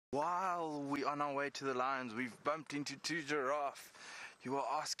While we're on our way to the lions, we've bumped into two giraffes. You were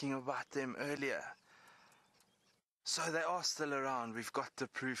asking about them earlier. So they are still around. We've got the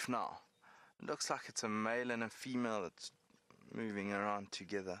proof now. It looks like it's a male and a female that's moving around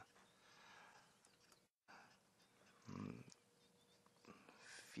together.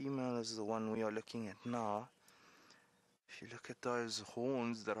 Female is the one we are looking at now. If you look at those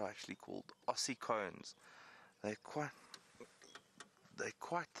horns that are actually called ossicones, they're quite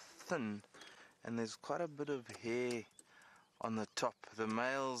thin, and there's quite a bit of hair on the top. The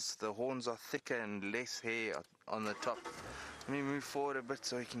males, the horns are thicker and less hair on the top. Let me move forward a bit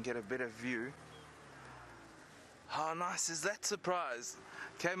so you can get a better view. How nice is that surprise?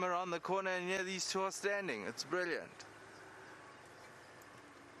 Came around the corner and here these two are standing. It's brilliant.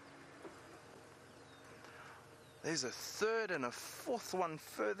 There's a third and a fourth one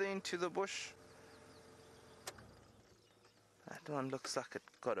further into the bush. That one looks like it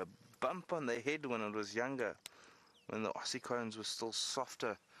got a bump on the head when it was younger, when the ossicones were still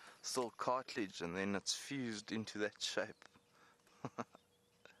softer, still cartilage, and then it's fused into that shape.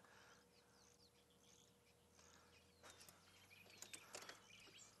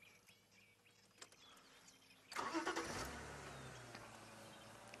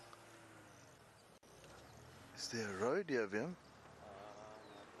 Is there a road here, Vim?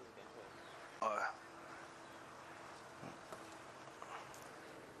 Oh.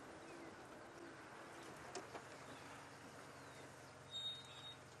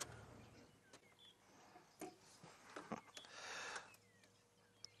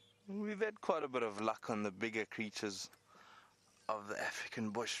 We've had quite a bit of luck on the bigger creatures of the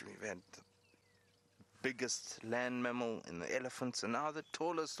African bush. We've had the biggest land mammal in the elephants, and now the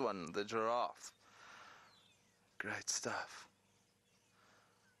tallest one, the giraffe. Great stuff.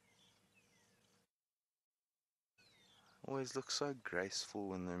 Always look so graceful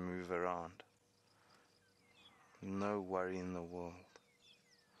when they move around. No worry in the world.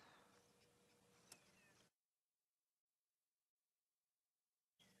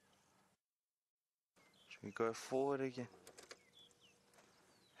 Should we go forward again?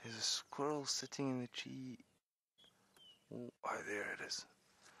 There's a squirrel sitting in the tree. Oh, there it is.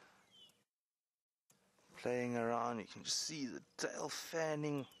 Playing around, you can just see the tail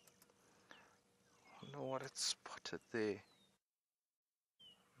fanning. I wonder what it's spotted there.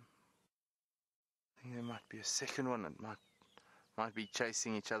 I think there might be a second one. It might be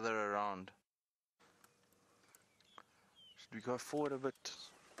chasing each other around. Should we go forward a bit?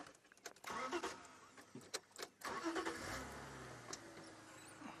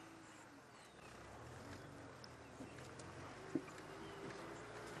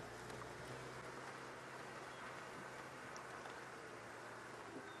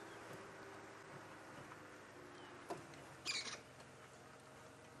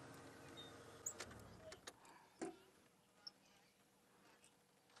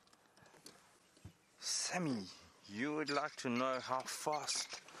 Sammy, you would like to know how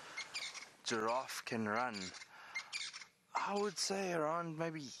fast giraffe can run. I would say around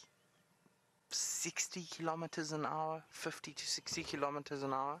maybe 60 kilometers an hour, 50 to 60 kilometers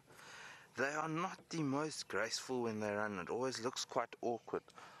an hour. They are not the most graceful when they run. It always looks quite awkward.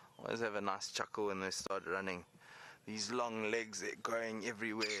 Always have a nice chuckle when they start running. These long legs, they're going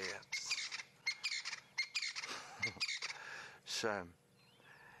everywhere. Shame.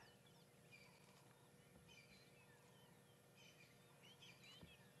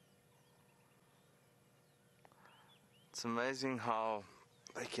 It's amazing how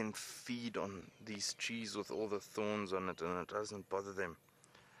they can feed on these trees with all the thorns on it and it doesn't bother them.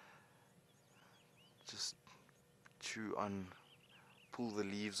 Just chew on, pull the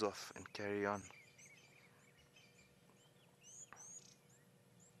leaves off and carry on.